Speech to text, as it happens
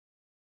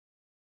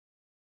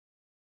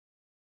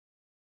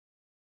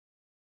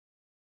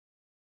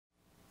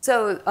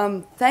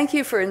Thank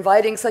you for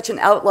inviting such an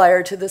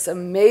outlier to this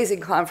amazing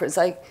conference.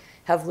 I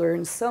have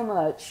learned so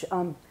much.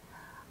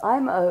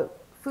 I'm a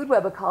food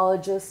web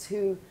ecologist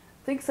who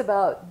thinks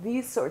about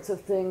these sorts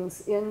of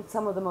things in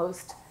some of the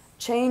most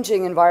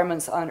changing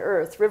environments on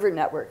Earth, river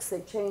networks. They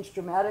change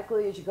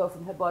dramatically as you go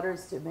from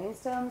headwaters to main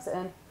stems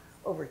and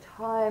over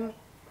time.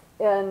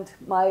 And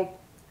my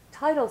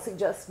title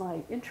suggests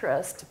my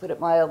interest, to put it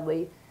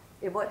mildly,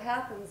 in what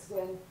happens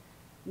when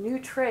new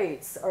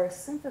traits are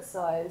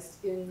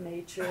synthesized in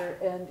nature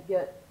and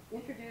get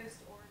introduced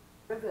or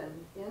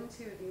driven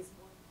into these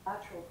more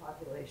natural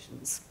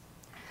populations.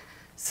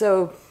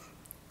 So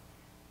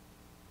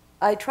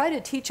I try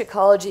to teach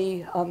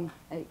ecology and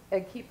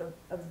keep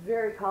a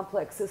very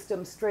complex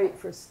system straight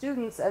for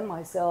students and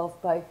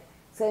myself by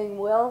saying,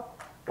 well,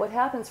 what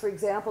happens, for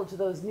example, to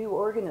those new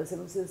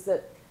organisms is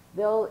that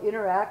they'll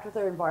interact with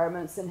their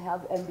environments and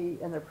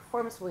their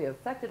performance will be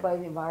affected by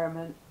the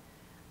environment.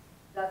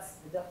 That's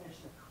the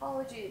definition of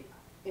ecology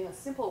in a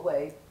simple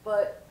way,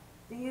 but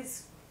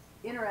these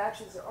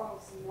interactions are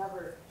almost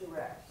never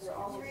direct. They're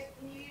almost,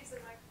 can you use the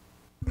mic?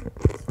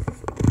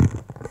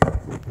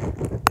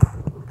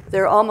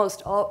 They're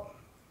almost all,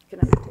 can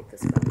I take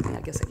this one? I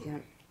guess I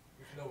can.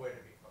 There's no way to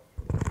be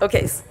comfortable.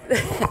 Okay,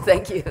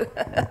 thank you.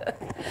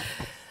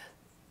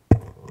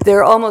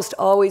 They're almost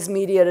always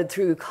mediated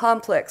through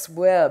complex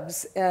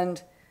webs,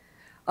 and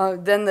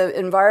then the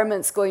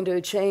environment's going to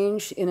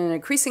change in an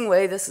increasing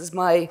way. This is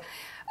my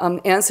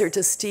answer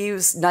to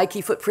Steve's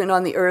Nike footprint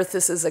on the Earth.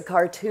 This is a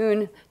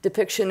cartoon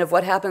depiction of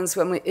what happens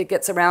when it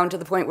gets around to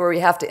the point where we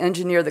have to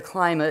engineer the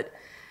climate.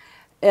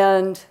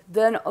 And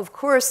then, of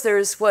course,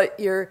 there's what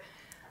you're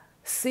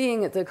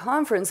seeing at the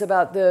conference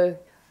about the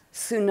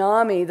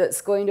tsunami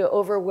that's going to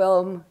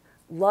overwhelm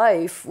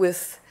life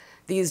with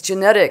these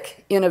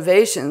genetic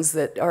innovations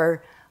that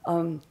are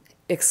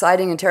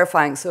exciting and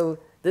terrifying. So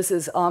this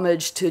is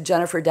homage to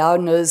Jennifer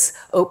Doudna's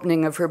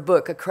opening of her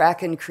book, A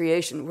Crack in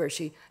Creation, where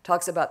she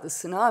talks about the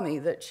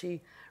tsunami that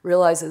she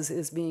realizes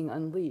is being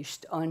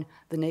unleashed on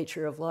the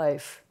nature of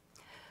life.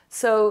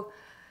 So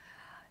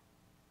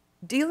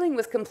dealing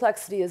with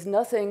complexity is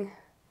nothing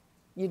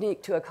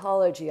unique to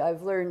ecology.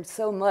 I've learned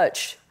so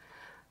much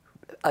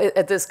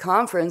at this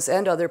conference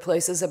and other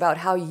places about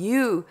how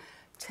you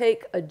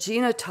take a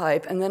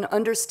genotype and then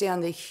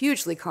understand the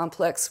hugely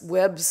complex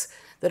webs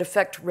that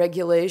affect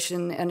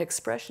regulation and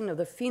expression of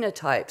the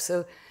phenotype.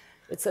 So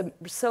it's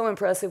so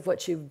impressive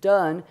what you've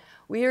done.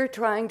 We are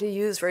trying to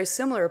use very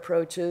similar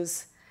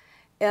approaches,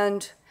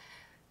 and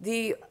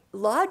the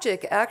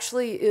logic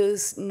actually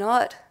is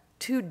not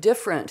too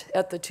different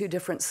at the two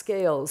different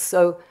scales.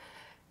 So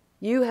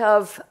you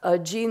have a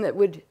gene that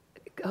would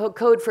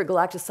code for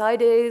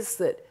galactosidase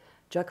that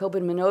Jacob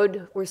and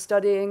Minod were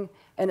studying,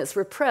 and it's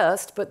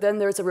repressed, but then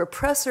there's a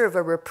repressor of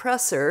a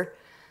repressor,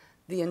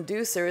 the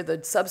inducer, the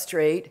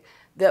substrate,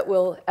 that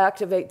will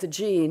activate the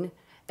gene.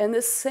 And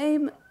this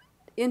same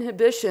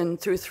inhibition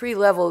through 3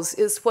 levels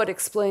is what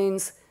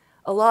explains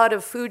a lot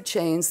of food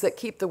chains that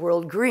keep the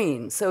world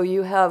green. So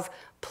you have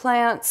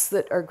plants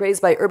that are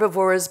grazed by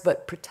herbivores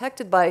but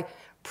protected by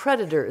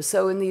predators.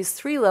 So in these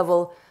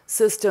 3-level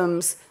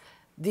systems,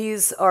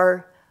 it's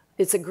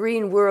a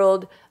green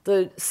world.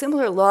 The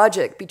similar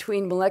logic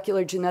between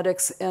molecular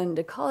genetics and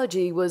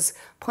ecology was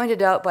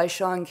pointed out by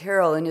Sean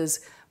Carroll in his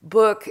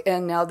book,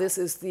 and now these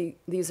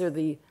are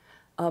the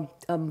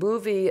a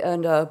movie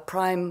and a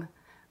Prime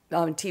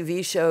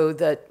TV show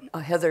that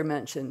Heather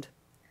mentioned.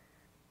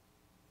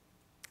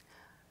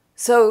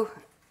 So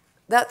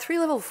that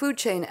 3-level food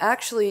chain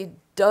actually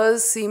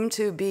does seem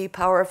to be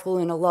powerful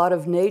in a lot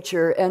of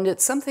nature, and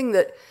it's something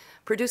that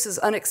produces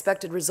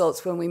unexpected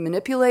results when we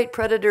manipulate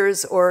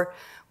predators or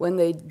when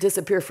they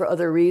disappear for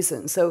other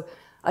reasons. So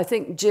I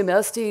think Jim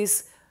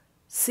Estes'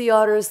 sea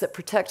otters that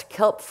protect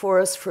kelp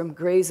forests from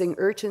grazing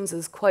urchins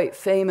is quite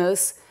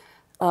famous.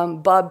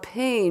 Bob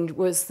Payne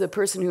was the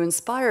person who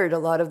inspired a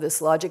lot of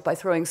this logic by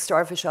throwing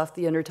starfish off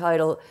the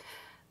intertidal.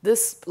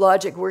 This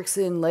logic works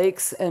in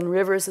lakes and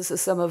rivers. This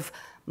is some of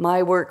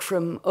my work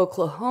from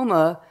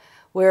Oklahoma,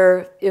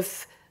 where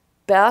if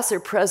bass are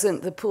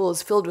present, the pool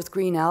is filled with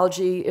green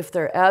algae. If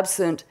they're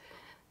absent,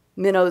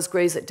 minnows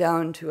graze it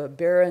down to a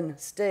barren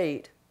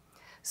state.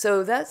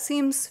 So that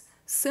seems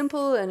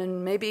simple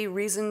and maybe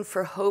reason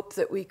for hope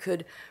that we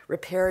could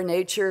repair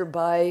nature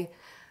by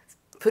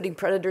putting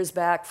predators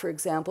back, for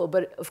example,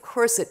 but of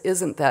course it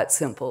isn't that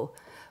simple.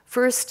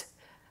 First,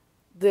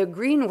 the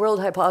green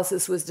world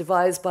hypothesis was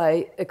devised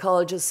by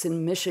ecologists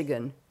in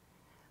Michigan,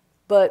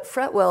 but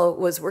Fretwell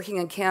was working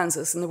in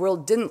Kansas and the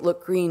world didn't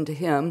look green to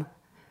him.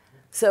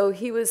 So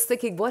he was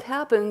thinking, what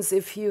happens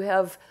if you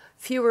have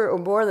fewer or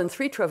more than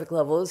 3 trophic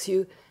levels?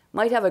 You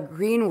might have a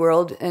green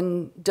world,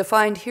 and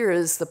defined here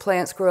as the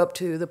plants grow up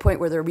to the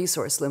point where they're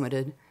resource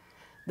limited.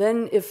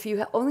 Then if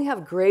you only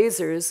have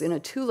grazers in a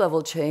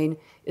 2-level chain,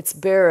 it's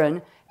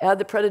barren. Add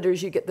the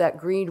predators, you get that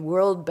green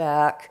world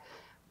back.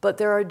 But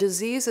there are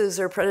diseases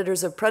or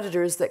predators of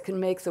predators that can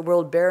make the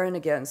world barren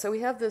again. So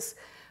we have this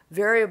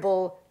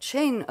variable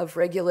chain of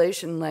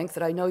regulation length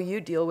that I know you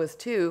deal with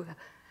too,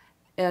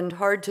 and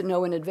hard to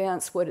know in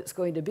advance what it's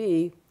going to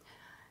be.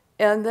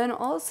 And then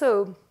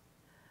also,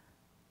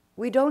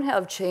 we don't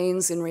have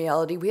chains in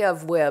reality. We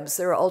have webs.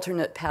 There are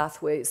alternate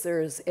pathways.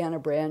 There's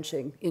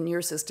anabranching in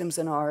your systems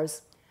and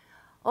ours.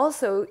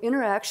 Also,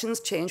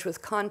 interactions change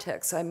with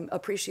context. I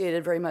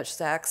appreciated very much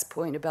Zach's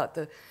point about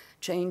the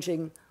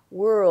changing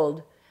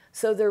world.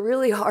 So there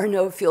really are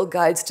no field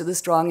guides to the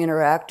strong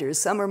interactors.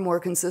 Some are more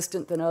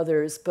consistent than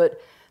others,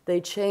 but they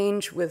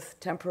change with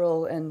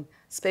temporal and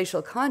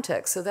spatial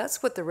context. So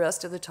that's what the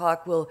rest of the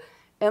talk will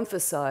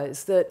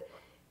emphasize, that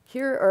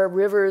here are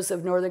rivers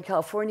of Northern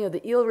California.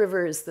 The Eel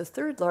River is the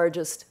third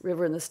largest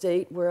river in the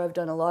state, where I've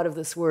done a lot of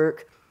this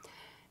work.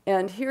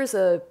 And here's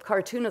a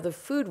cartoon of the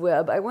food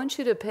web. I want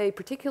you to pay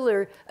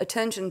particular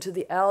attention to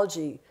the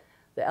algae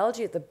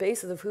at the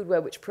base of the food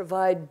web, which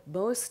provide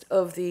most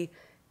of the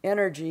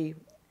energy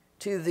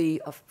to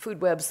the food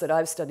webs that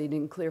I've studied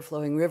in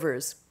clear-flowing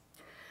rivers.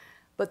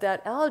 But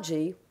that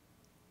algae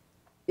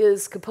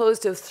is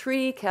composed of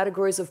three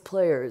categories of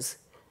players.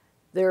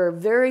 There are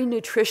very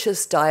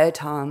nutritious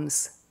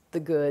diatoms, the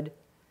good.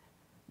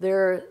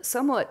 They're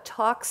somewhat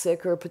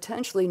toxic or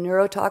potentially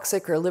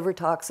neurotoxic or liver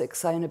toxic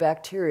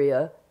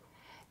cyanobacteria,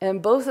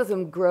 and both of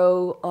them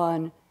grow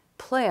on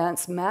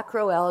plants,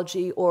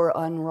 macroalgae, or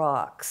on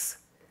rocks.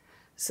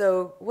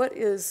 So what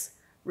is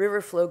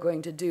river flow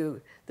going to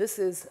do? This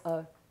is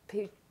a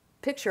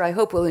picture I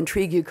hope will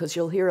intrigue you, because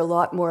you'll hear a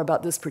lot more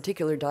about this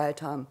particular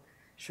diatom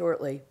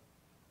shortly.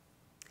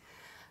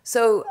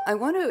 So I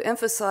want to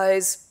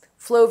emphasize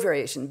flow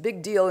variation,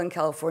 big deal in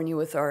California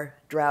with our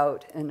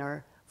drought and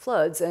our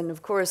floods, and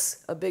of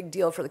course a big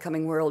deal for the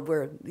coming world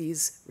where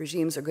these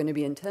regimes are going to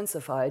be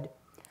intensified.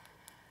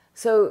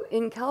 So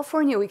in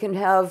California you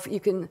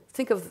can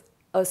think of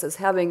us as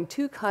having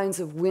two kinds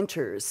of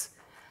winters.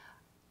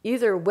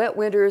 Either wet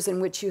winters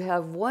in which you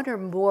have one or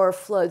more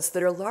floods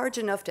that are large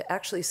enough to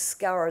actually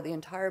scour the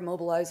entire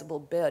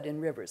mobilizable bed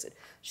in rivers. It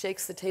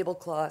shakes the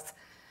tablecloth,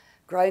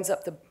 grinds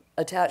up the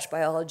attached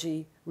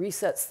biology,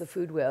 resets the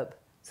food web.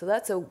 So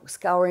that's a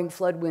scouring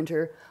flood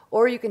winter.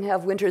 Or you can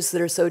have winters that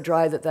are so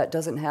dry that that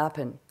doesn't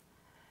happen.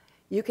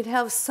 You can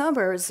have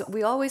summers.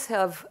 We always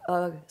have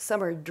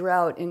summer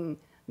drought in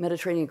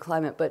Mediterranean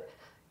climate, but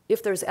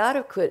if there's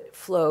adequate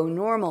flow,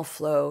 normal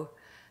flow,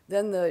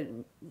 then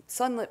the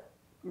sunlit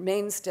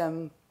main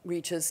stem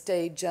reaches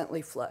stay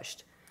gently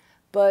flushed.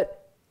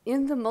 But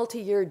in the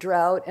multi-year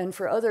drought and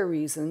for other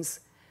reasons,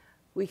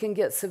 we can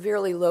get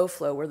severely low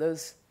flow where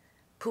those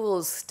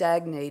pools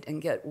stagnate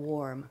and get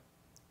warm.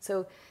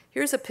 So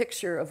here's a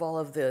picture of all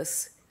of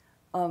this.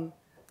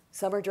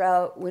 Summer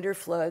drought, winter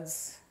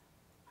floods.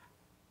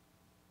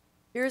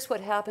 Here's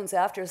what happens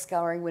after a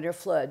scouring winter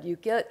flood. You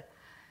get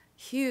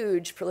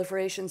huge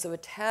proliferations of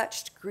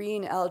attached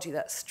green algae,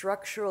 that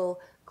structural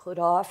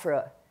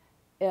Cladophora.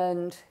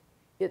 And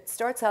it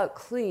starts out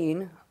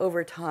clean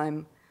over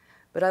time,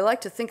 but I like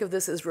to think of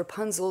this as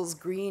Rapunzel's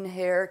green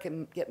hair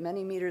can get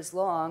many meters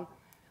long,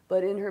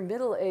 but in her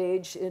middle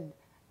age, in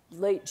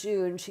late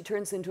June, she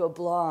turns into a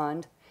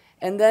blonde,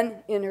 and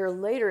then in her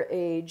later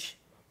age,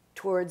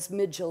 towards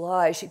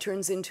mid-July, she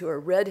turns into a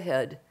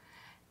redhead.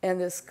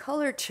 And this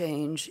color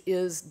change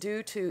is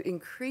due to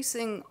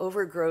increasing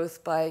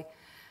overgrowth by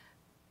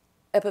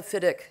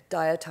epiphytic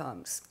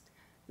diatoms.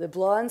 The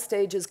blonde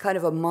stage is kind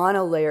of a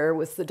monolayer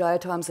with the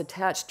diatoms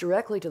attached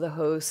directly to the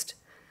host.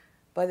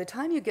 By the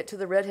time you get to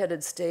the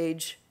redheaded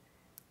stage,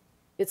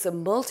 it's a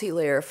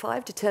multi-layer,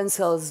 5 to 10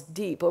 cells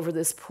deep over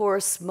this poor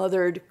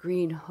smothered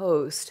green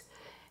host.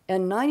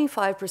 And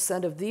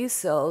 95% of these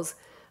cells,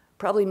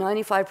 probably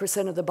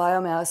 95% of the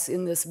biomass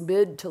in this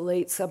mid to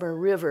late summer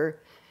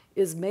river,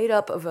 is made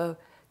up of a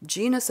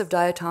genus of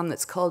diatom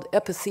that's called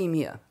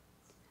epithemia.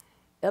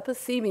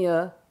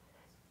 Epithemia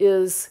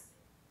is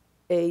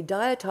a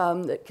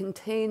diatom that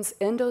contains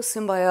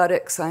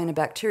endosymbiotic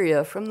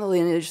cyanobacteria from the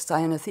lineage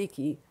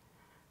Cyanothecae.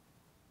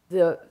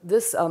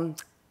 This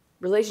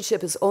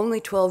relationship is only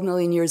 12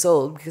 million years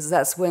old, because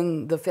that's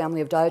when the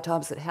family of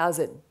diatoms that has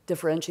it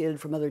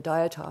differentiated from other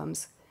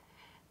diatoms.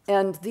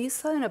 And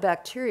these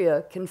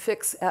cyanobacteria can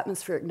fix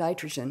atmospheric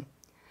nitrogen.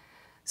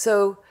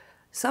 So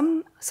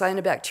some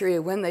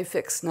cyanobacteria, when they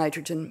fix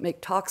nitrogen,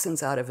 make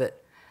toxins out of it.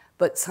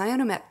 But the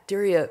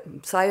cyanobacteria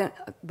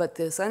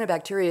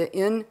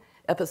in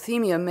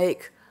epithemia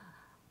make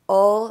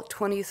all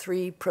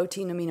 23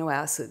 protein amino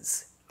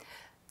acids.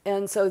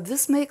 And so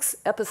this makes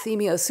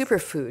epithemia a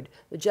superfood.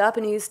 The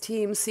Japanese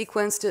team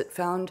sequenced it,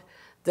 found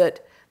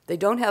that they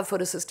don't have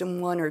photosystem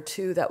 1 or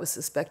 2, that was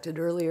suspected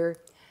earlier,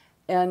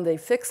 and they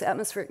fix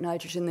atmospheric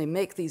nitrogen. They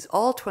make these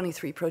all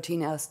 23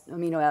 protein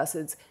amino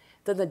acids.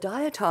 Then the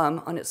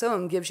diatom on its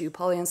own gives you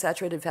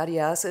polyunsaturated fatty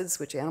acids,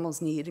 which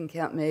animals need and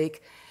can't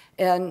make,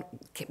 and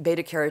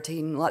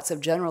beta-carotene, lots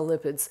of general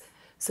lipids.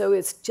 So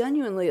it's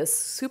genuinely a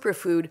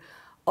superfood.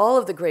 All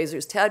of the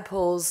grazers,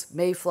 tadpoles,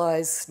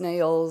 mayflies,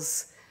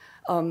 snails,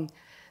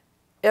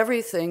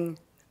 everything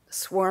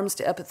swarms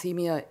to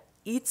epithemia,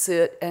 eats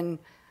it, and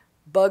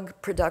bug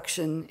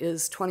production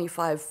is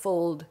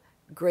 25-fold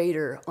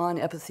greater on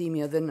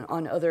epithemia than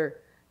on other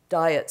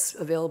diets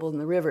available in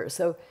the river.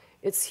 So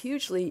it's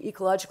hugely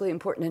ecologically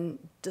important, and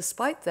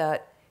despite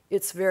that,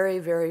 it's very,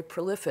 very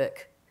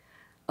prolific.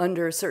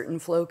 under certain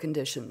flow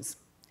conditions.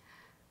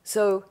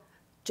 So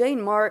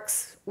Jane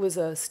Marks was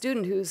a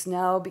student who's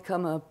now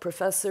become a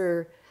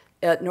professor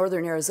at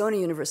Northern Arizona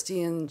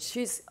University, and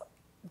she's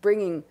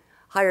bringing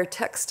higher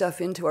tech stuff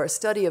into our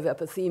study of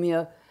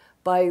epithemia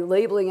by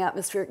labeling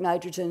atmospheric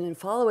nitrogen and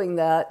following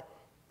that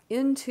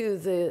into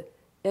the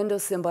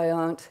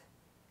endosymbiont,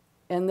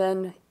 and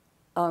then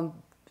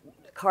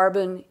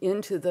carbon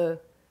into the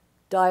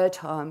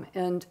diatom.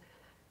 And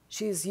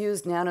she's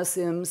used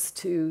nanosims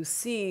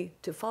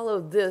to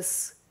follow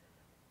this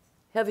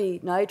heavy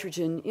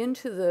nitrogen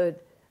into the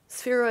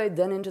spheroid,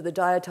 then into the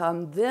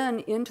diatom, then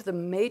into the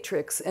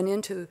matrix and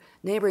into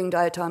neighboring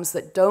diatoms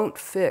that don't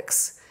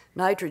fix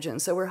nitrogen.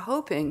 So we're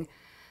hoping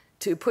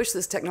to push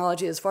this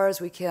technology as far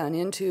as we can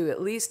into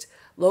at least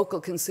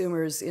local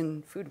consumers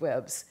in food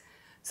webs.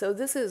 So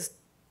this is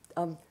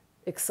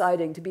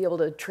exciting to be able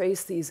to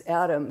trace these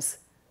atoms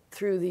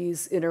through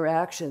these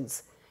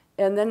interactions.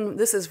 And then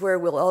this is where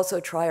we'll also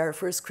try our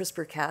first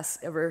CRISPR-Cas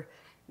ever,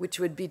 which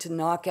would be to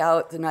knock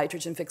out the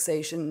nitrogen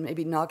fixation,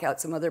 maybe knock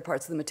out some other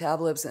parts of the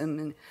metabolism,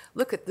 and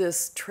look at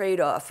this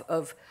trade-off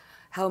of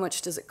how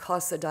much does it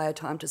cost the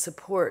diatom to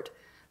support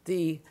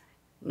the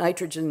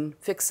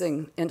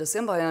nitrogen-fixing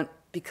endosymbiont,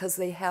 because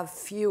they have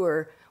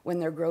fewer when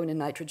they're grown in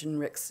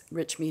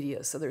nitrogen-rich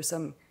media. So there's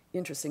some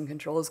interesting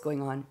controls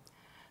going on.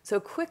 So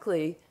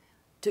quickly,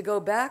 to go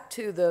back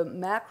to the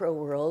macro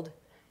world,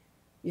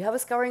 you have a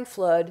scouring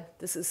flood.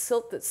 This is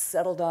silt that's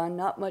settled on,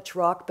 not much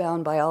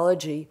rock-bound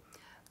biology.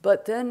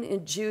 But then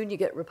in June, you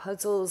get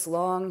Rapunzel's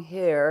long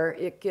hair.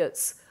 It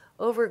gets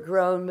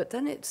overgrown, but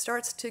then it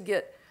starts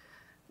to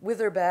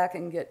wither back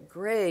and get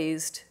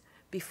grazed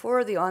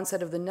before the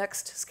onset of the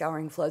next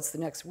scouring floods, the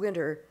next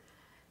winter.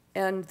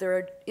 And there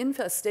are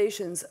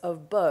infestations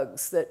of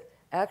bugs that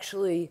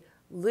actually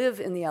live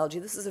in the algae.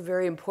 This is a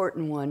very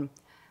important one.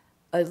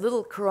 A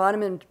little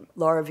chironomid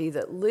larvae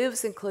that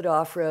lives in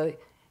Cladophora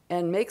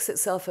and makes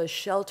itself a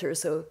shelter,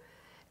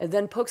 and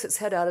then pokes its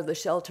head out of the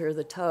shelter,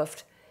 the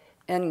tuft,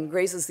 and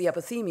grazes the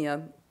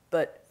epithemia,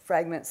 but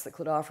fragments the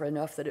Cladophora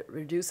enough that it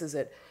reduces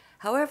it.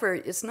 However,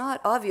 it's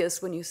not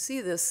obvious when you see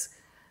this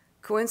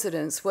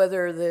coincidence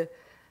whether the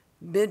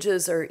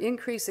midges are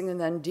increasing and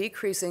then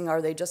decreasing.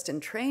 Are they just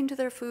entrained to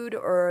their food,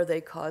 or are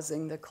they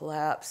causing the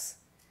collapse?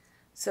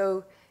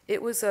 So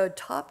it was a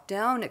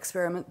top-down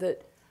experiment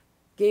that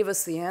gave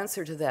us the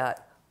answer to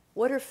that.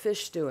 What are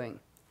fish doing?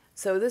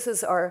 So this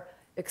is our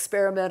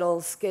experimental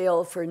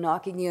scale for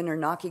knocking in or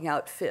knocking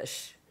out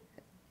fish.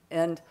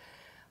 And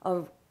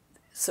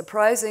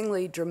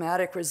surprisingly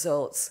dramatic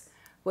results.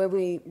 When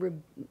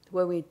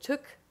we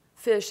took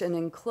fish and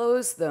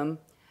enclosed them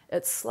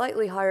at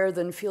slightly higher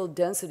than field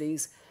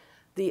densities,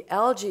 the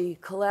algae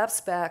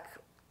collapsed back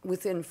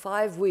within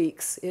 5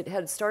 weeks. It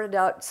had started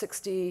out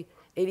 60,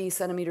 80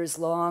 centimeters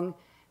long,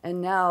 and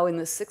now in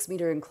the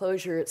 6-meter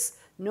enclosure, it's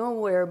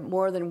nowhere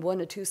more than 1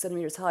 to 2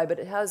 centimeters high, but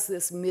it has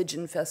this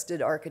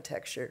midge-infested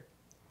architecture.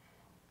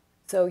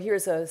 So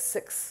here's a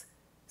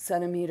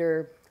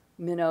 6-centimeter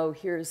minnow.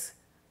 Here's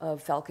a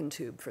falcon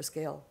tube for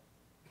scale.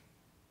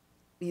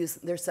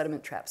 They're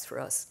sediment traps for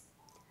us.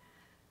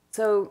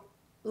 So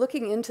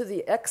looking into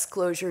the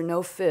exclosure,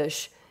 no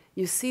fish,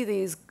 you see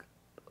these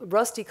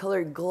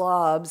rusty-colored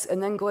globs,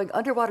 and then going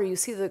underwater, you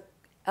see the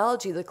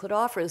algae, the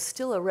Cladophora, is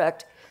still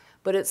erect,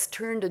 but it's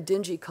turned a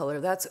dingy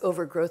color. That's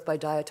overgrowth by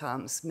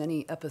diatoms,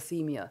 many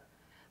epithemia.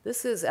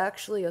 This is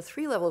actually a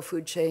 3-level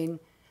food chain.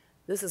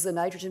 This is a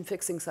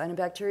nitrogen-fixing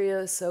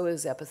cyanobacteria, so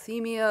is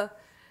epithemia.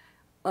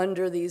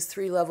 Under these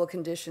 3-level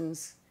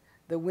conditions,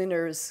 the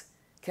winners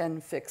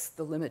can fix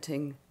the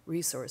limiting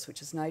resource,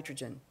 which is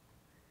nitrogen.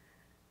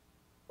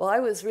 Well, I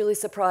was really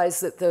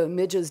surprised that the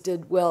midges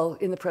did well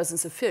in the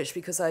presence of fish,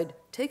 because I'd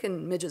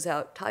taken midges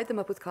out, tied them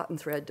up with cotton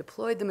thread,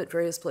 deployed them at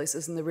various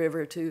places in the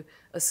river to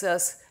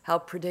assess how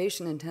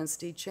predation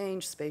intensity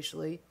changed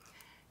spatially,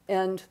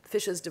 and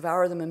fishes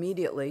devour them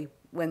immediately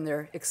when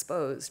they're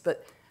exposed.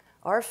 But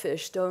our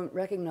fish don't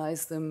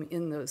recognize them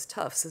in those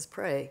tufts as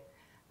prey.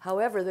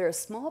 However, there are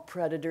small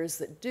predators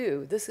that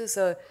do. This is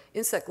an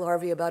insect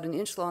larvae about 1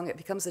 inch long. It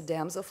becomes a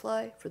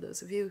damselfly, for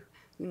those of you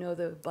who know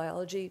the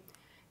biology.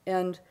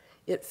 And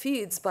it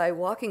feeds by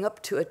walking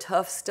up to a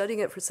tuft, studying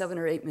it for 7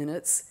 or 8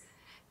 minutes,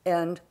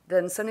 and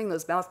then sending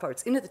those mouth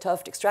parts into the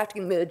tuft,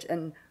 extracting the midge,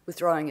 and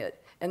withdrawing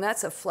it. And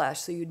that's a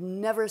flash, so you'd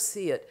never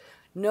see it.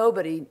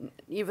 Nobody,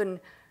 even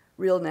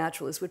real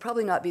naturalists, would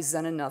probably not be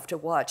zen enough to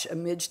watch a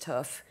midge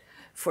tuft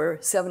for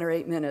 7 or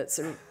 8 minutes.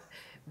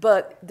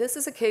 But this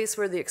is a case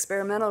where the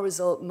experimental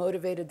result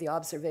motivated the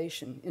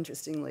observation,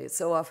 interestingly. It's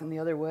so often the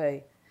other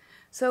way.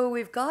 So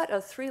we've got a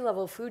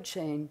 3-level food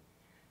chain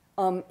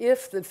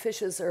if the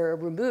fishes are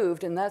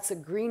removed, and that's a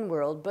green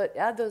world, but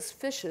add those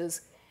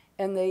fishes,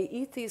 and they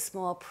eat these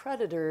small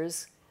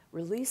predators,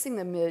 releasing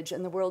the midge,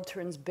 and the world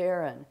turns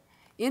barren.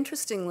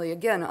 Interestingly,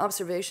 again,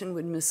 observation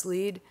would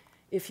mislead.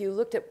 If you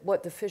looked at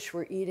what the fish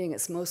were eating,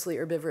 it's mostly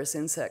herbivorous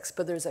insects,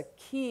 but there's a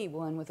key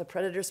one with a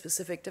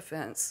predator-specific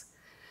defense.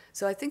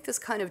 So I think this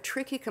kind of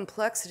tricky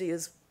complexity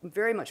is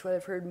very much what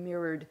I've heard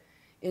mirrored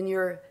in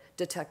your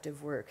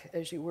detective work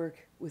as you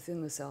work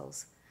within the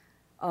cells.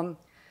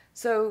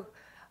 So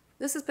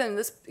this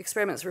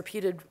experiment's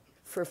repeated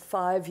for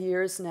 5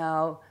 years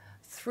now,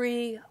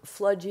 3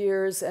 flood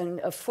years and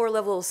a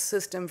 4-level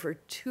system for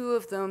 2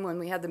 of them when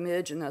we had the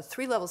midge, and a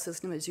 3-level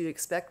system as you'd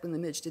expect when the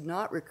midge did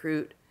not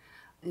recruit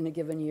in a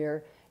given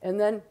year. And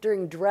then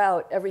during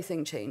drought,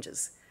 everything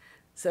changes.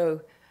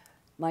 So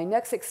my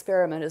next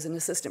experiment as an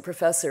assistant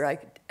professor, I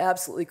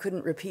absolutely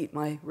couldn't repeat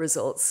my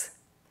results.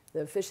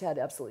 The fish had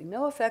absolutely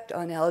no effect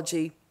on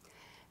algae.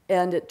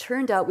 And it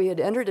turned out we had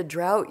entered a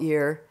drought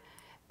year,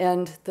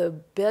 and the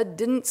bed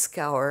didn't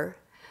scour.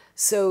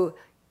 So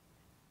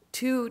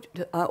 2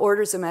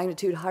 orders of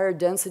magnitude higher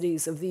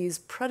densities of these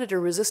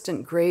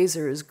predator-resistant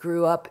grazers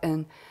grew up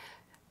and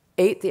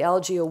ate the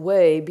algae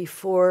away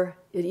before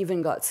it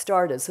even got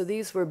started. So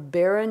these were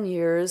barren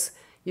years.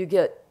 You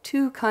get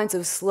 2 kinds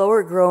of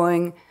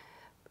slower-growing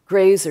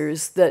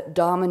grazers that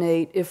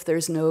dominate if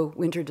there's no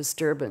winter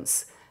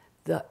disturbance.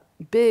 The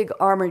big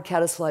armored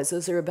caddisflies,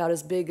 those are about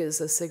as big as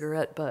a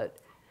cigarette butt.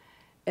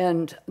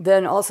 And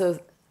then also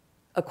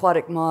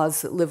aquatic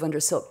moths that live under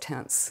silk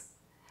tents.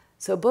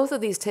 So both of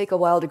these take a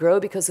while to grow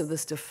because of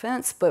this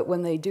defense, but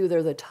when they do,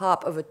 they're the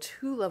top of a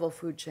 2-level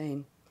food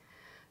chain.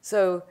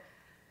 So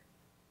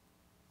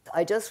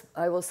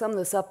I will sum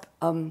this up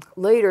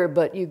later,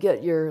 but you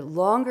get your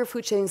longer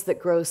food chains that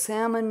grow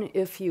salmon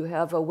if you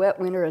have a wet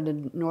winter and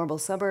a normal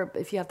summer.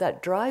 If you have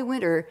that dry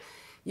winter,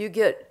 you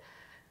get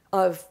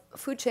a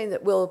food chain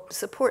that will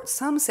support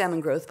some salmon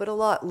growth, but a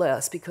lot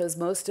less because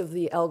most of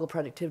the algal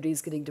productivity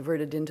is getting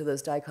diverted into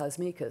those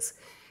dicosmicas.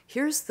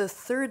 Here's the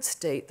 3rd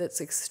state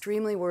that's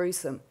extremely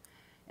worrisome,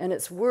 and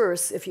it's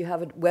worse if you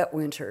have a wet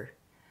winter.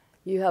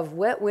 You have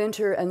wet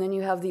winter, and then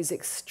you have these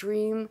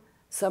extreme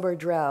summer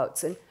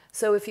droughts. And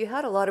so if you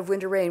had a lot of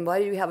winter rain, why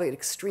do you have an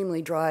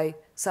extremely dry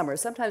summer?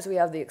 Sometimes we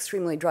have the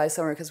extremely dry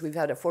summer because we've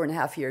had a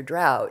 4.5-year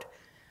drought.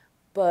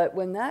 But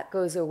when that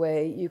goes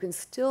away, you can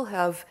still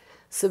have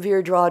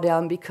severe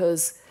drawdown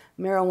because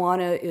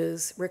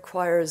marijuana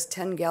requires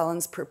 10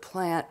 gallons per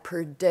plant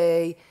per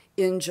day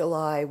in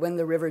July when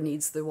the river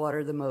needs the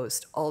water the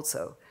most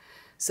also.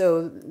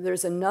 So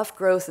there's enough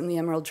growth in the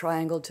Emerald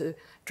Triangle to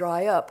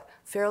dry up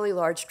fairly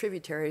large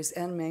tributaries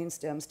and main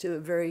stems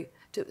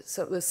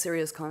with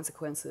serious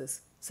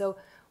consequences. So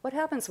what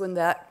happens when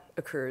that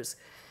occurs?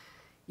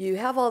 You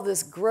have all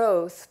this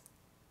growth.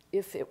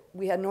 If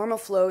we had normal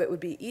flow, it would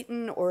be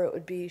eaten or it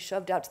would be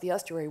shoved out to the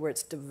estuary where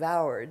it's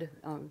devoured.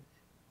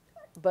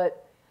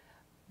 But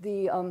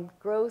the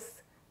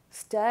growth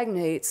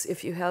stagnates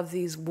if you have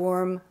these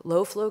warm,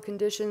 low-flow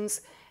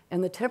conditions,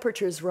 and the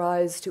temperatures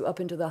rise to up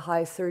into the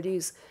high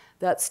 30s.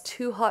 That's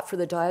too hot for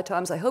the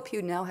diatoms. I hope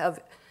you now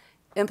have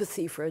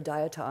empathy for a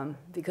diatom,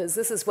 because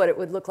this is what it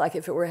would look like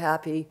if it were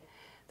happy.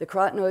 The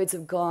carotenoids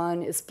have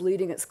gone. It's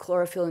bleeding its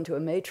chlorophyll into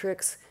a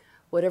matrix.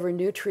 Whatever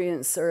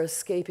nutrients are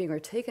escaping are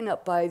taken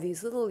up by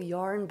these little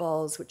yarn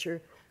balls, which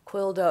are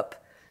coiled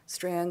up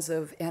strands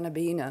of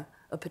Anabina,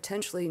 a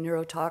potentially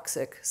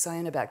neurotoxic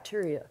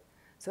cyanobacteria.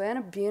 So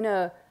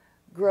Anabina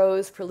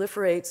grows,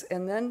 proliferates,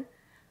 and then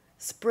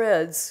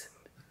spreads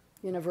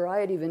in a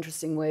variety of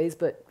interesting ways,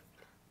 but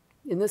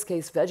in this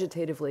case,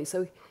 vegetatively.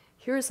 So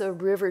here's a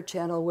river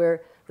channel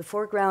where the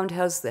foreground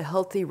has the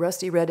healthy,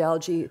 rusty red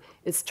algae.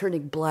 It's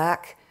turning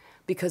black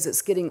because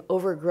it's getting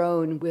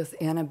overgrown with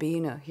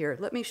Anabina here.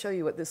 Let me show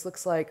you what this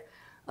looks like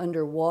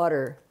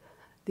underwater.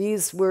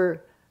 These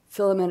were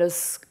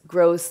filamentous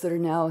growths that are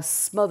now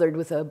smothered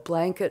with a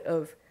blanket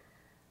of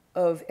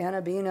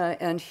Anabina,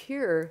 and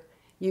here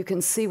you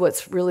can see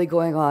what's really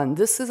going on.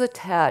 This was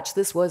attached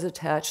to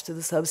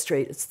the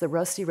substrate. It's the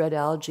rusty red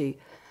algae.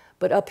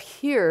 But up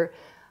here,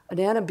 an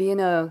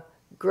Anabina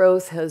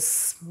growth has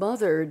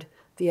smothered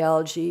the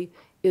algae,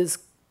 is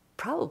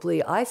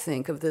probably, I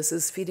think of this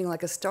as feeding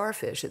like a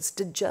starfish. It's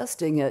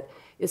digesting it.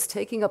 It's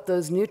taking up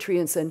those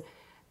nutrients, and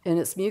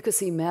its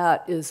mucousy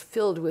mat is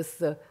filled with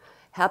the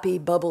happy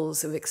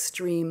bubbles of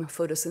extreme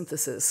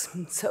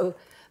photosynthesis. So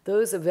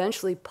those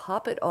eventually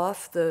pop it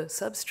off the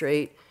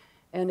substrate,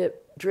 and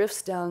it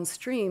drifts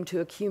downstream to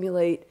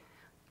accumulate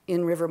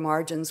in river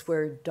margins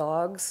where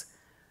dogs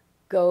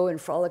go and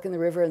frolic in the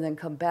river and then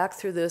come back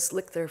through this,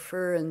 lick their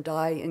fur, and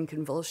die in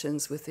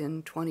convulsions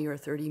within 20 or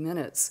 30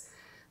 minutes.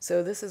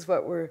 So this is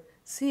what we're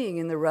seeing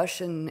in the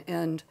Russian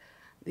and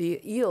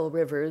the eel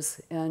rivers.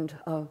 And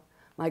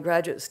my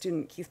graduate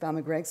student, Keith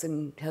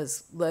Baumer-Gregson,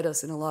 has led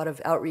us in a lot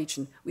of outreach,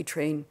 and we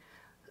train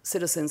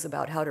citizens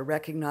about how to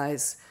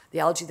recognize the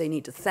algae they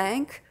need to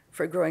thank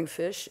for growing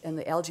fish and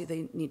the algae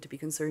they need to be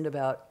concerned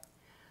about.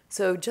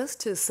 So just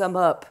to sum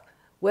up,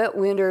 wet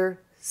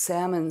winter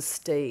salmon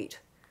state,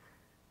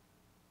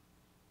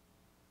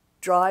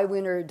 dry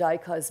winter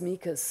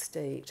dicosmicus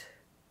state,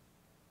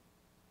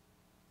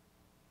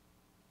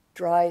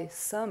 dry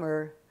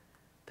summer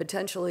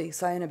potentially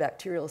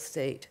cyanobacterial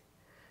state.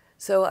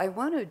 So I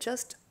want to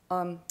just,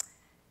 2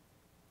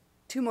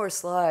 more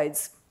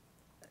slides.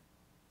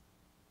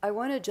 I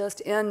want to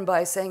just end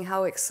by saying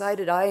how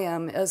excited I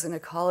am as an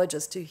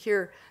ecologist to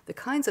hear the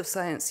kinds of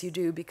science you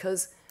do,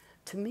 because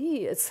to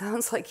me it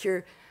sounds like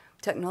your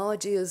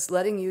technology is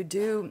letting you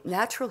do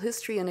natural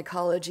history and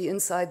ecology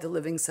inside the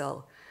living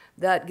cell.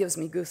 that gives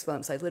me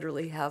goosebumps. I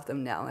literally have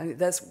them now. I mean,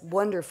 that's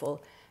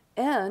wonderful.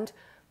 And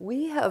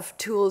we have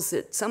tools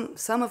that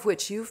some of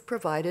which you've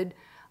provided.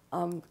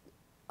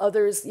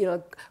 Others,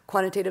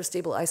 quantitative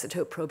stable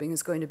isotope probing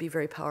is going to be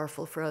very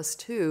powerful for us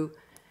too,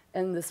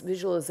 and this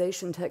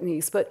visualization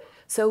techniques. But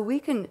so we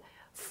can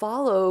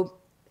follow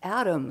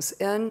atoms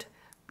and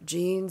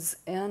genes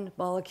and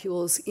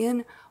molecules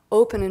in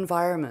open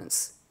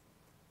environments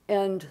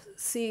and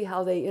see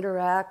how they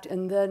interact,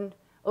 and then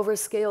over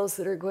scales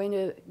that are going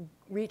to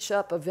reach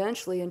up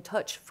eventually and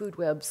touch food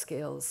web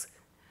scales.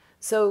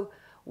 So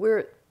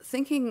we're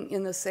thinking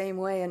in the same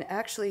way, and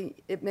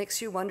actually it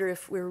makes you wonder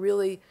if we're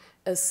really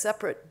as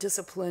separate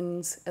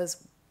disciplines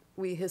as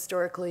we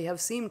historically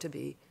have seemed to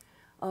be.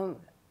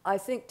 I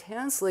think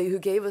Tansley, who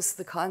gave us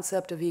the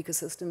concept of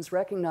ecosystems,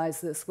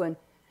 recognized this when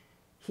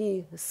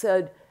he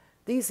said,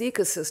 these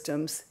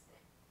ecosystems,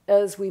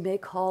 as we may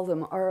call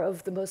them, are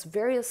of the most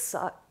various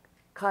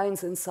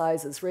kinds and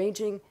sizes,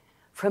 ranging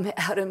from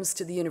atoms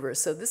to the universe.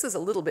 So this is a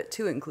little bit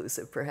too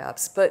inclusive,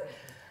 perhaps, but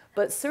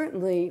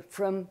certainly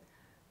from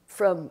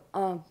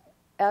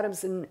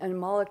atoms and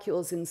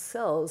molecules in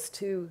cells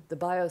to the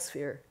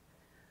biosphere.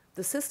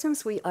 The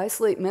systems we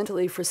isolate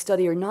mentally for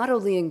study are not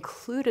only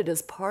included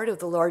as part of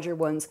the larger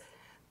ones,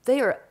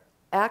 they are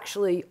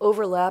actually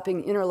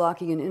overlapping,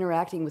 interlocking, and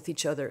interacting with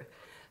each other.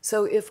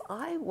 So if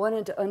I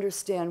wanted to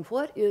understand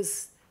what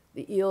is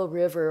the Eel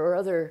River or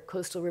other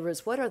coastal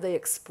rivers, what are they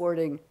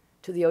exporting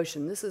to the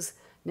ocean? This is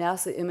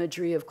NASA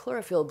imagery of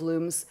chlorophyll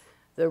blooms.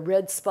 The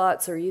red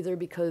spots are either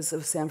because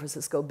of San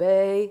Francisco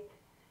Bay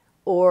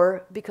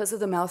or because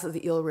of the mouth of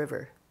the Eel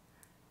River.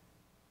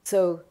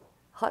 So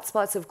hot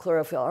spots of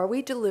chlorophyll. Are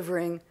we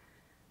delivering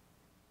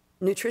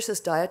nutritious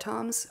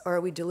diatoms, or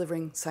are we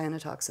delivering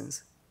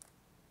cyanotoxins?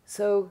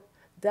 So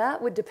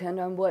that would depend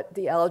on what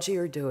the algae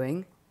are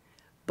doing,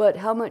 but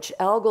how much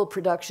algal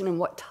production and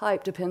what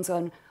type depends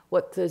on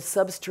what the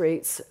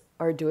substrates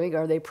are doing.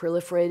 Are they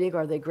proliferating?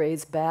 Are they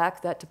grazed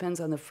back? That depends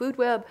on the food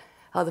web.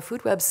 How the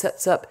food web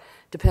sets up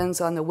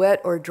depends on the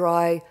wet or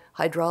dry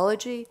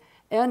hydrology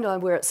and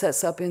on where it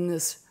sets up in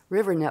this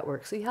river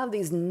network. So you have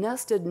these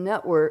nested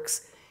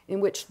networks in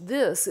which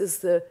this is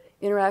the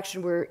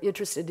interaction we're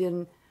interested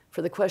in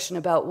for the question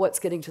about what's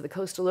getting to the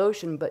coastal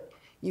ocean, but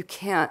you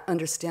can't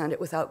understand it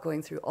without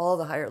going through all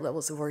the higher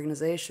levels of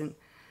organization.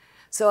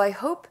 So I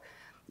hope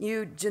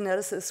you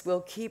geneticists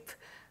will keep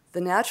the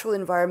natural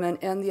environment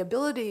and the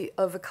ability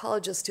of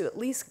ecologists to at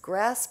least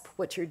grasp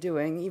what you're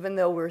doing, even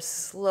though we're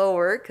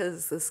slower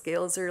because the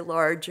scales are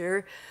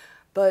larger,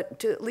 but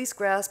to at least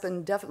grasp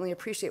and definitely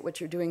appreciate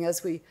what you're doing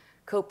as we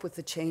cope with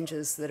the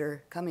changes that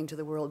are coming to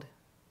the world.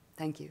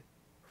 Thank you.